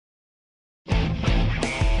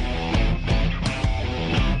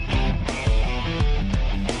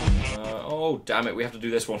Oh, damn it, we have to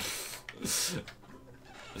do this one.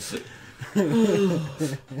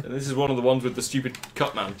 And this is one of the ones with the stupid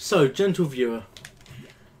cut man. So, gentle viewer.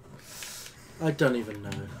 I don't even know.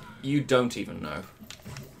 You don't even know.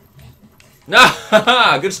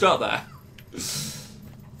 Ah, good start there.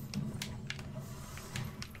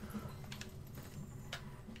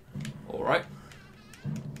 Alright.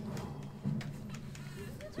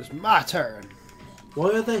 It's my turn. Why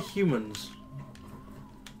are there humans?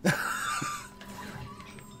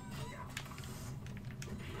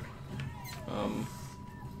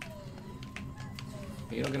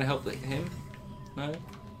 Are you not going to help him? No?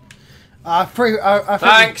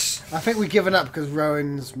 Thanks! I think we've given up because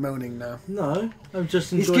Rowan's moaning now. No, I'm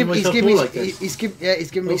just enjoying myself more like this. He's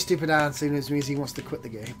giving me stupid answers, which means he wants to quit the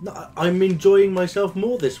game. No, I'm enjoying myself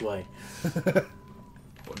more this way.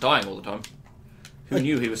 What, dying all the time? Who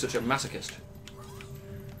knew he was such a masochist?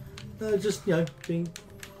 No, just, you know,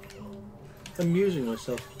 amusing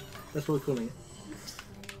myself. That's what we're calling it.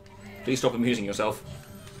 Please stop amusing yourself.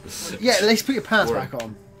 Yeah, at least put your pants back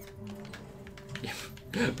on.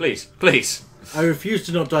 Please, please. I refuse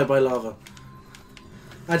to not die by lava.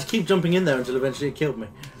 I had to keep jumping in there until eventually it killed me.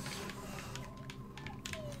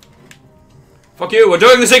 Fuck you, we're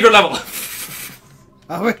doing the secret level!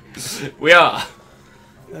 Are we? We are.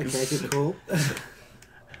 Okay, good call.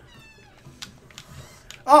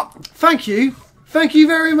 Oh, thank you. Thank you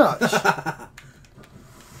very much.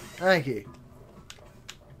 Thank you.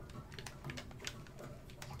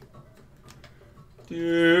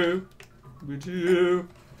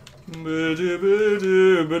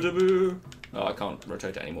 Oh, I can't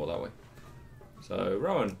rotate it anymore that way. So,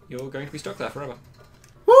 Rowan, you're going to be stuck there forever.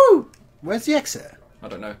 Woo! Where's the exit? I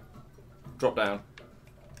don't know. Drop down.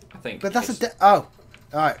 I think. But that's oh.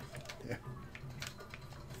 Alright. Yeah.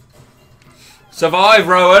 Survive,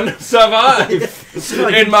 Rowan! Survive!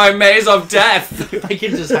 In my maze of death! I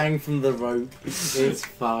can just hang from the rope. It's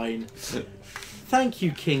fine. Thank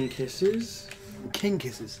you, King Kisses. King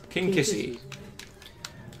kisses. King Kissy.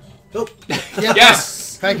 Oh. Yeah.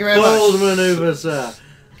 Yes! Thank you very Bold much. manoeuvre, sir.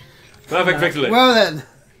 Perfect victory. Well then.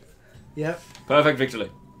 Yep. Perfect victory.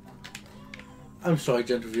 I'm sorry,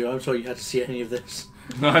 gentle viewer. I'm sorry you had to see any of this.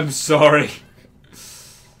 I'm sorry.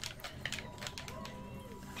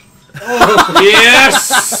 Oh.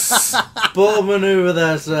 Yes! Bold manoeuvre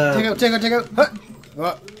there, sir. Take out.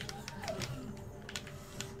 What?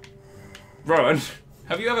 Rowan,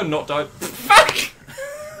 have you ever not died? Fuck!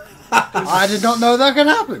 I did not know that could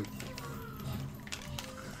happen.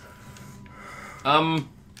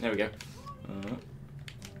 There we go.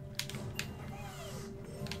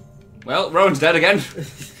 Well, Rowan's dead again.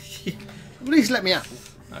 At least let me out.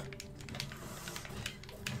 No.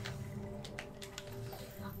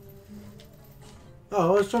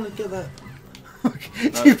 Oh, I was trying to get that.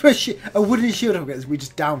 Do you push a wooden shield up against we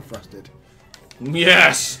just down thrusted?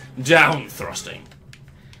 Yes! Down thrusting.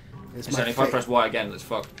 It's So my if I fate. press Y again, that's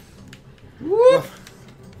fucked. Whoop.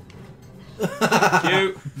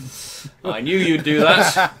 You. I knew you'd do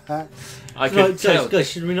that. I could tell. Guys,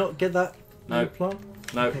 should we not get that? No. Plan?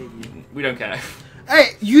 No, Okay, we don't care.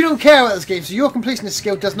 Hey, you don't care about this game, so your completionist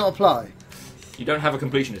skill does not apply. You don't have a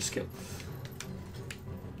completionist skill.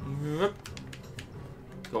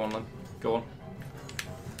 Go on, then. Go on.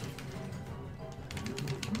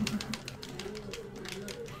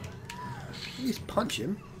 Please punch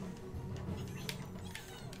him.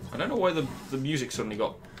 I don't know why the music suddenly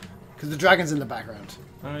got... Because the dragon's in the background.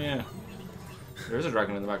 Oh, yeah. There is a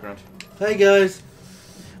dragon in the background. Hey guys.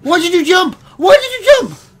 Why did you jump? Why did you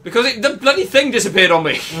jump? Because the bloody thing disappeared on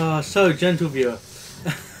me. Ah, so gentle viewer.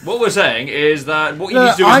 What we're saying is that what you Look,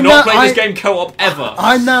 need to do is I'm not not- play this game co-op ever.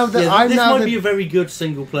 I'm now the. Yeah, I'm this now might the. be a very good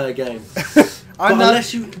single player game. I'm But now.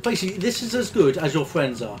 unless you basically this is as good as your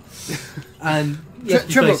friends are. And let's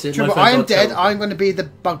be Triple, face it, my triple. friends I am are dead. terrible. I'm going to be the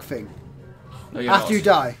bug thing No, you're after not. you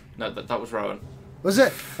die. No, that was Rowan. Was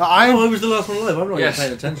it? I'm. Oh, I was the last one alive. I'm not Yes.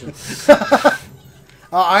 even paying attention.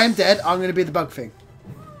 I am dead. I'm going to be the bug thing.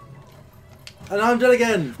 And I'm dead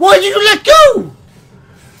again. Why did you let go?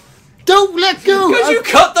 Don't let go. Because you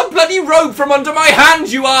cut the bloody rope from under my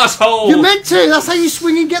hands, you asshole! You meant to. That's how you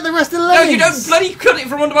swing and get the rest of the No, legs. you don't bloody cut it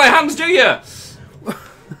from under my hands, do you?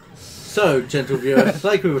 So, gentle viewer,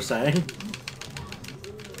 like we were saying.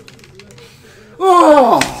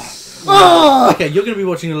 Oh. Oh. Okay, you're going to be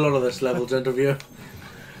watching a lot of this level, gentle viewer.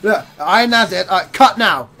 Look, I'm now dead. Cut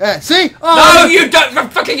now. See? No, Oh. you don't, you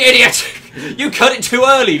fucking idiot! You cut it too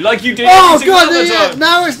early, like you did Oh every single god! other Yeah, time.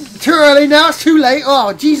 now it's too early. Now it's too late.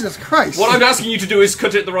 Oh Jesus Christ! What I'm asking you to do is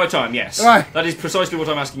cut it at the right time, yes. Right. That is precisely what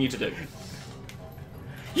I'm asking you to do.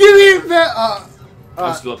 You even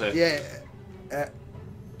I'm still up here. Yeah.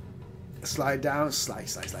 Slide down. Slide.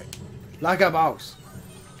 Like a boss.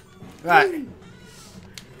 Right.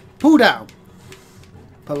 Pull down.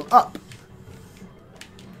 Pull up.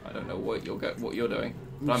 I don't know what you're doing,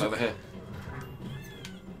 but I'm over here.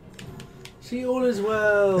 See, all is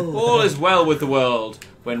well. All is well with the world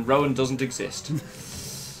when Rowan doesn't exist.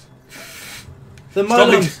 The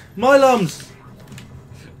Mylums. Mylums.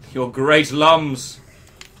 Your great lums.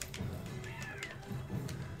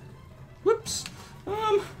 Whoops.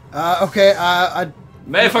 Okay. I.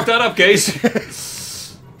 May have fucked that up,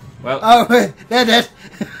 Case. Well. Oh, they're dead.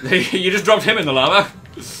 You just dropped him in the lava.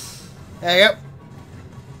 There you go.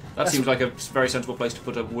 That seems like a very sensible place to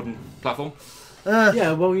put a wooden platform.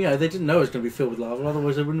 Yeah, well, yeah, they didn't know it was going to be filled with lava,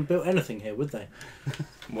 otherwise they wouldn't have built anything here, would they?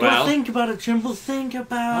 Well, think about it, Trimble, think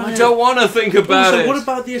about it. I don't want to think about it. What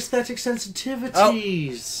about the aesthetic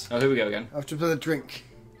sensitivities? Oh, here we go again. After the drink.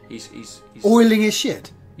 He's Oiling his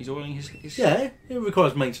shit. He's oiling his... Yeah, it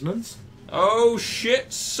requires maintenance. Oh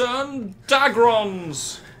shit, son!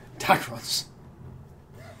 Dagrons! Dagrons.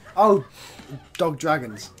 Oh, dog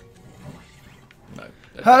dragons. No.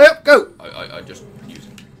 Hurry up, go! I just use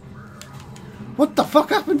it. What the fuck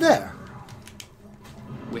happened there?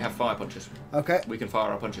 We have fire punches. Okay. We can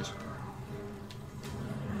fire our punches.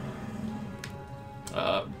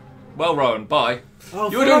 Well, Rowan, bye. Oh,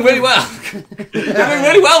 You're doing really well. You're doing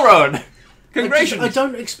really well, Rowan. Congratulations. I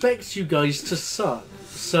don't expect you guys to suck,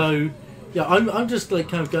 so yeah, I'm just like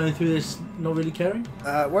kind of going through this, not really caring.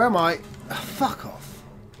 Where am I? Fuck off.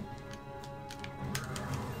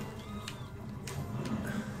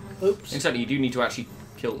 Oops. Instead, you do need to actually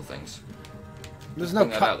kill the things. There's no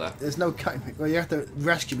Putting that out there. cut. There's no cutting. Well, you have to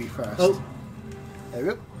rescue me first. Oh. There we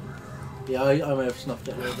go. Yeah, I may have snuffed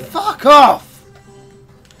it a little bit. Fuck off!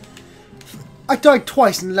 I died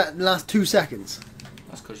twice in the last 2 seconds.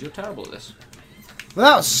 That's because you're terrible at this. Well,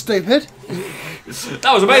 that was stupid.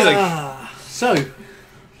 That was amazing. So,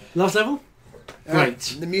 last level?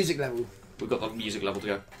 Great. The music level. We've got the music level to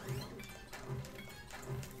go.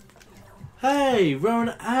 Hey,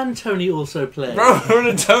 Rowan and Tony also play. Rowan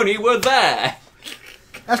and Tony were there.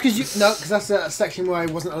 That's because that's a section where I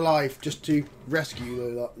wasn't alive, just to rescue you,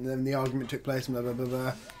 lot, and then the argument took place. And blah blah blah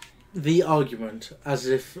blah. The argument, as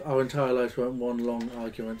if our entire lives weren't one long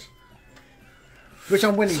argument. Which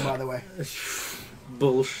I'm winning, by the way.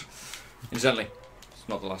 Bullsh. Incidentally, it's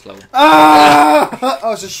not the last level. Ah!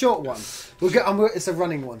 Oh, it's a short one. It's a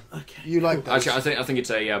running one. Okay. You like that? Actually, I think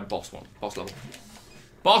it's a boss level.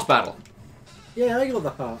 Boss battle. Yeah, I got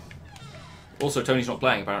the heart. Also, Tony's not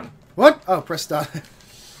playing apparently. What? Oh, press start.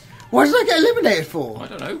 What did I get eliminated for? I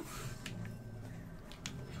don't know.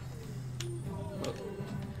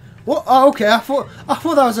 What? Oh, okay. I thought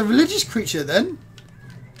that was a religious creature then.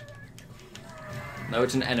 No,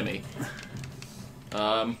 it's an enemy.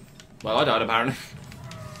 Well, I died apparently.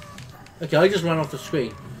 Okay, I just ran off the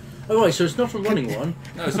screen. Oh, right, so it's not a running one.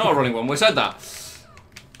 No, it's not a running one. We said that.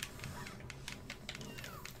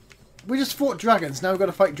 We just fought dragons. Now we've got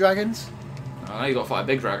to fight dragons. Oh, now you got to fight a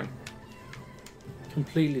big dragon.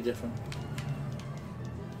 Completely different.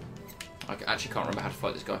 I actually can't remember how to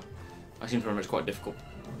fight this guy. I seem to remember it's quite difficult.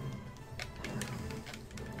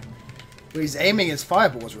 Well, he's aiming his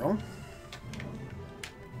fireballs wrong.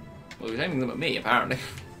 Well, he was aiming them at me, apparently.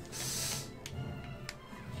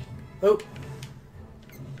 Oh.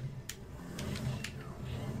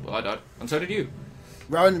 Well, I died. And so did you.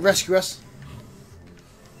 Rowan, rescue us.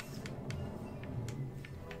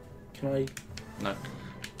 Can I? No.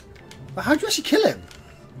 But how do you actually kill him?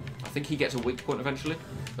 I think he gets a weak point eventually.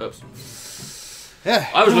 Oops. Yeah.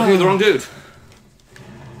 I was looking at the wrong dude.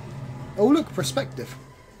 Oh, look, perspective.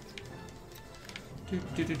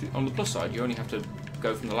 On the plus side, you only have to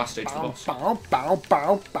go from the last stage to the boss. Bow, bow,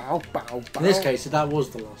 bow, bow, bow, bow. In this case, that was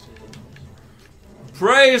the last one.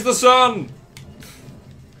 Praise the sun!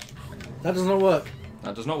 That does not work.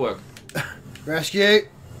 That does not work. Rescue.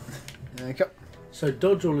 There you go. So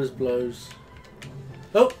dodge all his blows.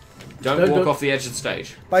 Oh! Don't walk off the edge of the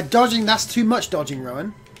stage. By dodging, that's too much dodging,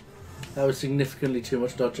 Rowan. That was significantly too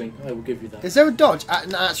much dodging. I will give you that. Is there a dodge?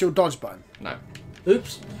 An actual dodge button? No.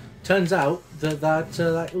 Oops. Turns out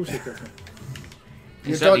that also killed me.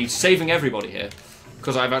 Instead, he's saving everybody here.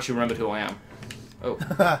 Because I've actually remembered who I am.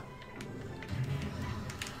 Oh.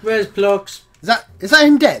 Where's blocks? Is that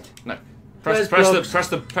him dead? No. Press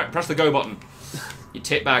the go button. You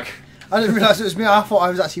tip back. I didn't realise it was me. I thought I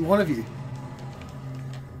was actually one of you.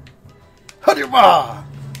 Huddy-wah!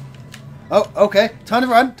 Oh, okay. Time to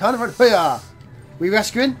run. Time to run. Hoo-yah! We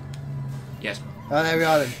rescuing? Yes. Oh, there we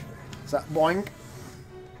are then. Is that boing?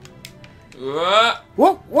 Uh,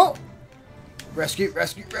 Whoa, whoa! Rescue,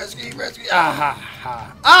 rescue, rescue, rescue. Ah ha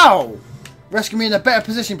ha. Ow! Rescue me in a better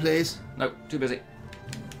position, please. No, too busy.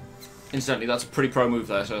 Incidentally, that's a pretty pro move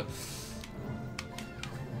there, so...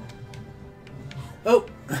 Oh!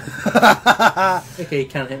 Okay, he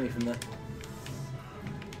can hit me from there.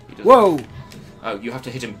 Whoa! Oh, you have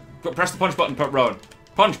to hit him. Press the punch button, Rowan.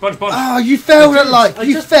 Punch, punch, punch! Oh, you failed at life!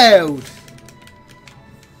 You failed!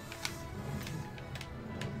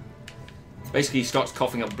 Basically, he starts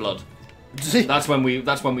coughing up blood. Does he? That's when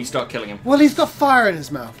we start killing him. Well, he's got fire in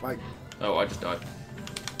his mouth. Like, Oh, I just died.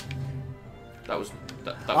 That was...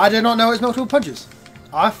 I did not know it was multiple punches.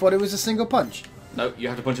 I thought it was a single punch. No, you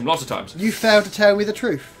have to punch him lots of times. You failed to tell me the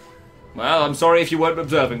truth. Well, I'm sorry if you weren't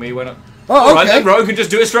observing me when I... Oh, Alright okay. then, Rowan can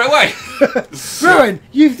just do it straight away. Rowan,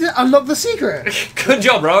 you've unlocked the secret. Good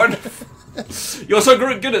job, Rowan. You're so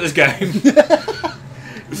good at this game.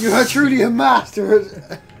 You are truly a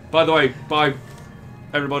master. By the way, bye,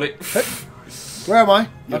 everybody. Where am I?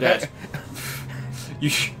 You're dead.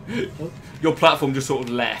 Your platform just sort of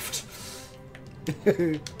left.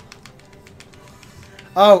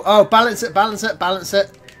 Oh, balance it, balance it, balance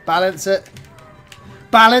it, balance it.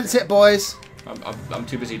 Balance it, boys. I'm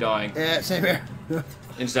too busy dying. Yeah, same here.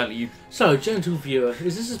 Incidentally, you... So, gentle viewer,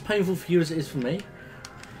 is this as painful for you as it is for me?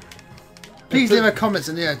 Please leave a comment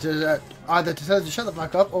in here to either to tell us to shut the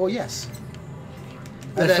fuck up or yes.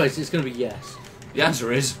 Let's face it, it's going to be yes. The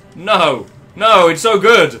answer is no. No, it's so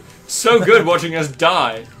good. So good watching us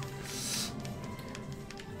die.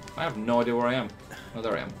 I have no idea where I am. Oh,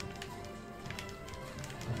 there I am.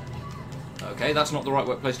 Okay, that's not the right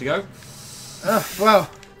place to go. Well,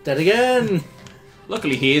 Dead again!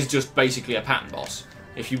 Luckily, he is just basically a pattern boss.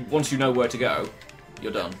 Once you know where to go,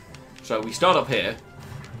 you're done. So we start up here,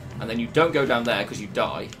 and then you don't go down there because you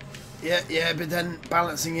die. yeah, but then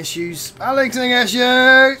balancing issues. Balancing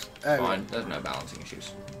issues! Fine, there's no balancing issues.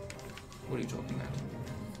 What are you talking about?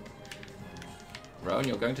 Rowan,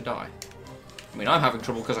 you're going to die. I mean, I'm having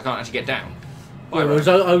trouble because I can't actually get down. Bye, Yeah,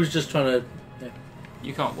 Rowan. I was just trying to... Yeah.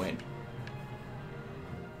 You can't win.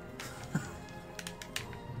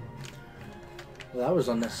 Well, that was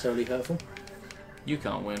unnecessarily hurtful. You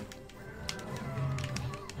can't win.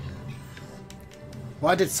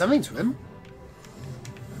 Well, I did something to him.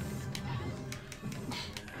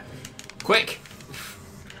 Quick!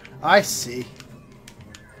 I see.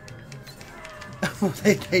 Well,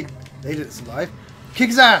 they didn't survive. Kick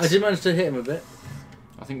his ass! I did manage to hit him a bit.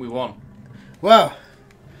 I think we won. Well,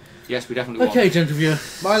 Yes, we definitely won. Okay, gentle viewer.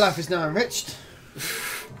 my life is now enriched.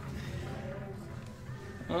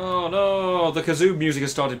 Oh no, the kazoo music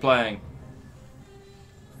has started playing.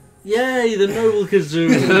 Yay, the noble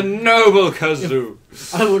kazoo! The noble kazoo!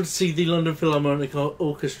 I want to see the London Philharmonic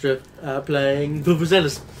Orchestra playing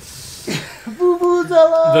Vuvuzelas.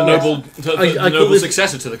 The noble, the I call noble this-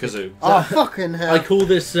 successor to the kazoo. Oh, fucking hell. I call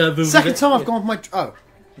this Vuvuzela... Second time I've gone with my... Oh.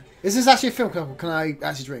 Is this actually a film couple? Can I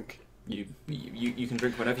actually drink? You can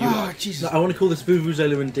drink whenever you Oh, like. Jesus. I want to call this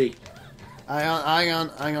Vuvuzela in D. Hang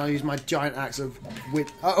on. I'll use my giant axe of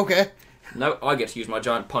wit. Oh, okay. No, I get to use my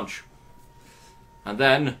giant punch. And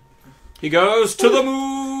then he goes to the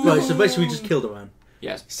moon. Right, so basically we just killed a man.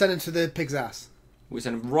 Yes, Send him to the pig's ass. we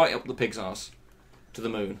send him right up the pig's ass to the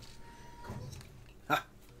moon.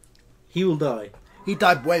 He will die. He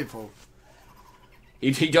died way before.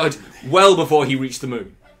 He died well before he reached the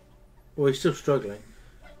moon. Well, he's still struggling.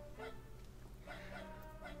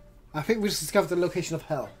 I think we just discovered the location of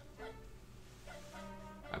hell.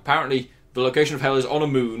 Apparently, the location of hell is on a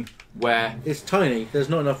moon where... It's tiny. There's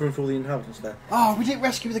not enough room for all the inhabitants there. Oh, we didn't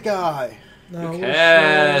rescue the guy. No, Who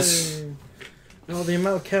cares? shame. Oh, the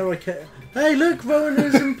amount of care I care. Hey, look, Rowan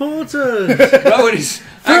is important. Rowan is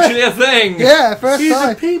actually a thing! Yeah, first He's a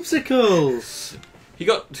time. peepsicle. He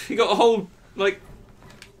got a whole, like,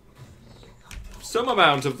 some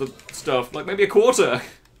amount of the stuff, like maybe a quarter.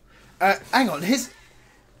 Hang on, his...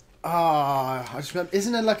 I just remember,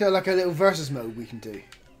 isn't there like a little versus mode we can do?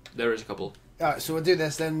 There is a couple. Alright, so we'll do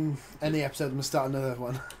this, then end the episode and we'll start another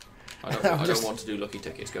one. I don't want to do lucky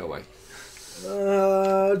tickets. Go away.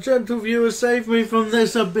 Gentle viewer, save me from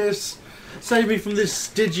this abyss. Save me from this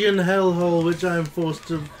Stygian hellhole which I am forced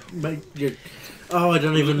to make you... Oh, I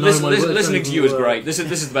don't even know my words. Listening to you is great. This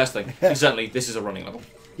is the best thing. Incidentally, this is a running level.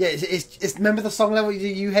 Yeah, it's remember the song level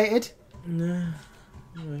you hated? No.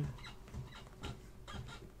 No.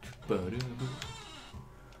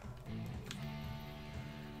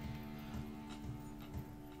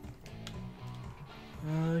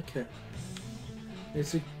 Okay.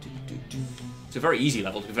 It's a... It's a very easy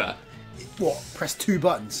level, to be fair. What? Press 2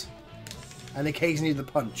 buttons. And occasionally the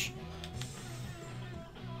punch.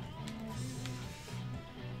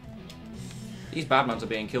 These badmans are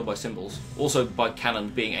being killed by symbols. Also by cannon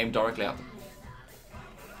being aimed directly at them.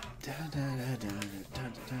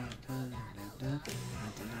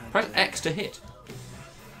 Press X to hit.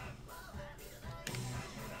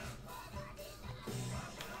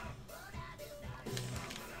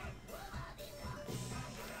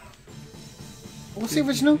 What's the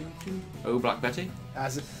original? Oh, Black Betty.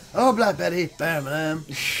 Oh, Black Betty. Bam, bam.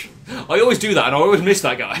 I always do that, and I always miss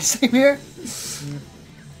that guy. Same here.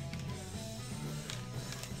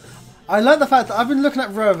 I like the fact that I've been looking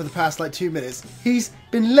at Rowan for the past like 2 minutes. He's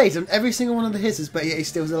been late on every single one of the hisses, but yet he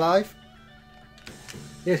still's alive.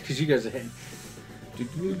 Yes, because you guys are hitting.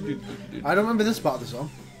 I don't remember this part of the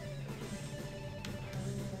song.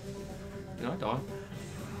 Did I die?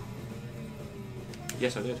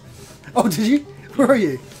 Yes, I did. Oh, did you? Where are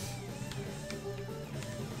you?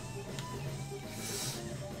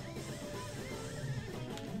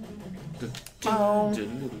 Oh.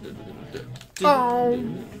 Oh.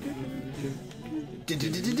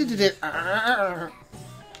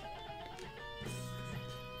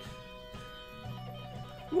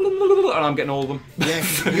 And I'm getting all of them. Yeah,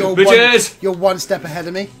 Bitches! you're one step ahead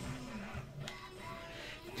of me.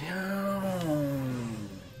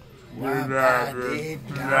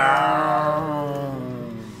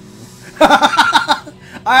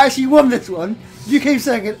 I actually won this one. You came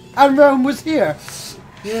second, and Rowan was here.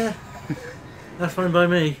 Yeah. That's fine by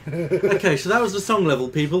me. Okay, so that was the song level,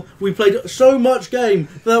 people. We played so much game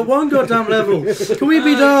for that one goddamn level. Can we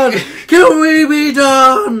be done? Can we be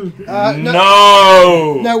done?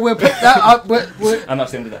 No! We'll put that up. And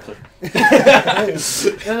that's the end of that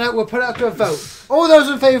episode. No, we'll put it up to a vote. All those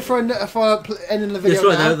in favour for ending the video That's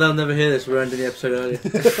right, now. they'll never hear this. We're ending the episode earlier.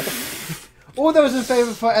 All those in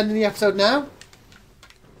favour for ending the episode now.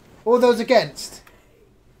 All those against.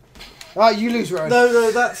 Alright, you lose, Rowan. No,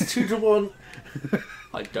 that's 2-1.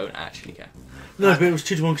 I don't actually care. No, but it was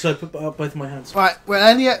 2-1 because I put up both of my hands. Right,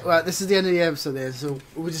 this is the end of the episode there, so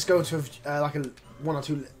we'll just go into like a 1 or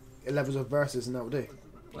 2 levels of verses and that will do.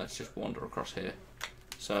 Let's just wander across here.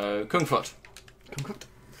 So, Kung Foot. Kung Foot.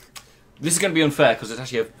 This is going to be unfair because it's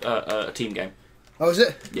actually a team game. Oh, is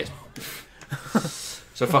it? Yes.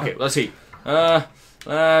 So fuck it. Let's see. There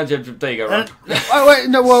you go, Ron. Oh, wait,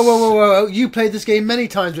 no, whoa. You played this game many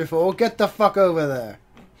times before. Get the fuck over there.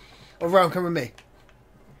 Oh, Rowan, come with me.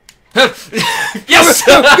 Yes!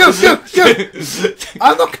 Go!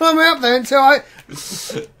 I'm not coming up there until I...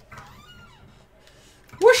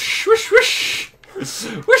 Whoosh, whoosh, whoosh.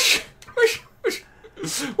 Whoosh, whoosh, whoosh.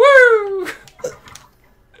 Woo!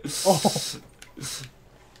 Oh.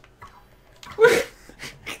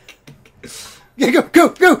 Yeah,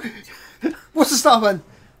 go! What's the start button?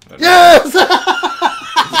 Yes!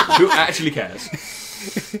 Who actually cares?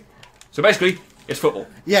 So basically, it's football.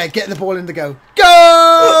 Yeah, get the ball in the go.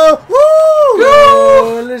 Go! Woo!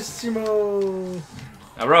 Go! Bellissimo!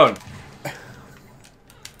 Now, Rowan.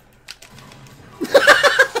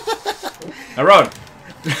 Now, Rowan.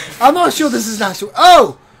 I'm not sure this is natural.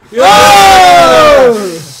 Oh! Yeah! Oh!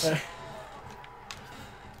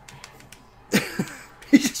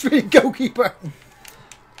 He's just really goalkeeper.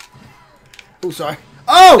 Oh, sorry.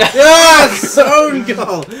 Oh! Yes! Own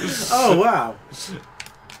goal! Oh, wow.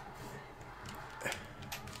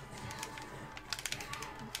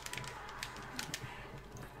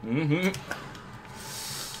 Mm-hmm.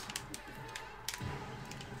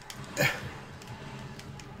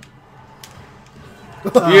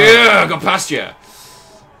 Yeah, got past you.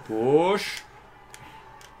 Push.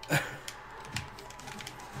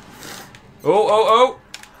 Oh.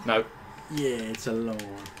 No. Yeah, it's a long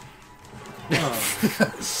one. Oh.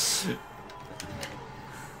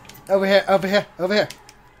 Over here.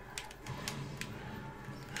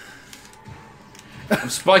 I'm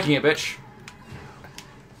spiking it, bitch.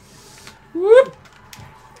 Whoop.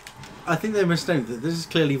 I think they mistaken that this is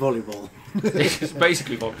clearly volleyball. It's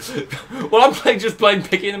basically volleyball. Well, I'm just playing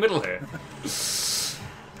picky in the middle here.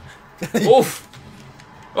 Oof.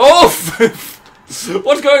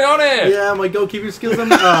 What's going on here? Yeah, my goalkeeping skills are...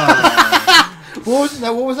 Oh.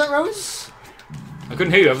 What was that, Rowan? I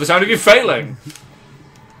couldn't hear you. I have the sound of you failing.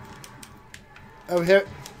 Over here.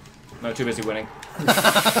 No, too busy winning.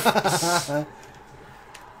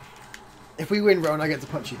 If we win, Rowan, I get to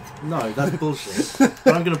punch you. No, that's bullshit.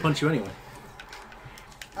 But I'm going to punch you anyway.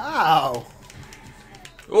 Ow.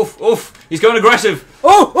 Oof. He's going aggressive.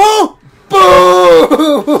 Oh! Boom!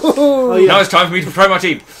 Oh, yeah. Now it's time for me to betray my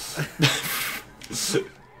team.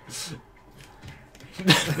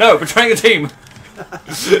 No, betraying the team.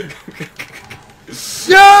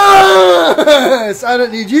 Yes! I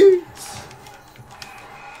don't need you.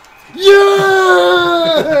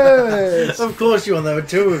 Yes! Of course you want. There were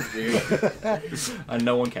two of you. And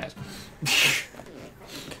no one cares.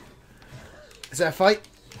 Is that a fight?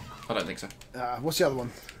 I don't think so. What's the other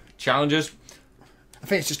one? Challenges. I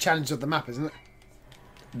think it's just challenge of the map, isn't it?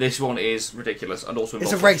 This one is ridiculous and also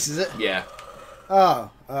It's a involves- race, is it? Yeah.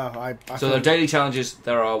 I So there are daily challenges.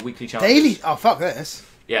 There are weekly challenges. daily. Oh fuck this!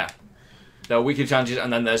 Yeah. There are weekly challenges,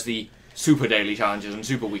 and then there's the super daily challenges and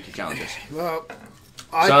super weekly challenges. Well,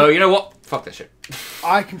 So you know what? Fuck this shit.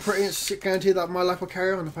 I can pretty much guarantee that my life will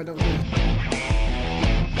carry on if I don't win.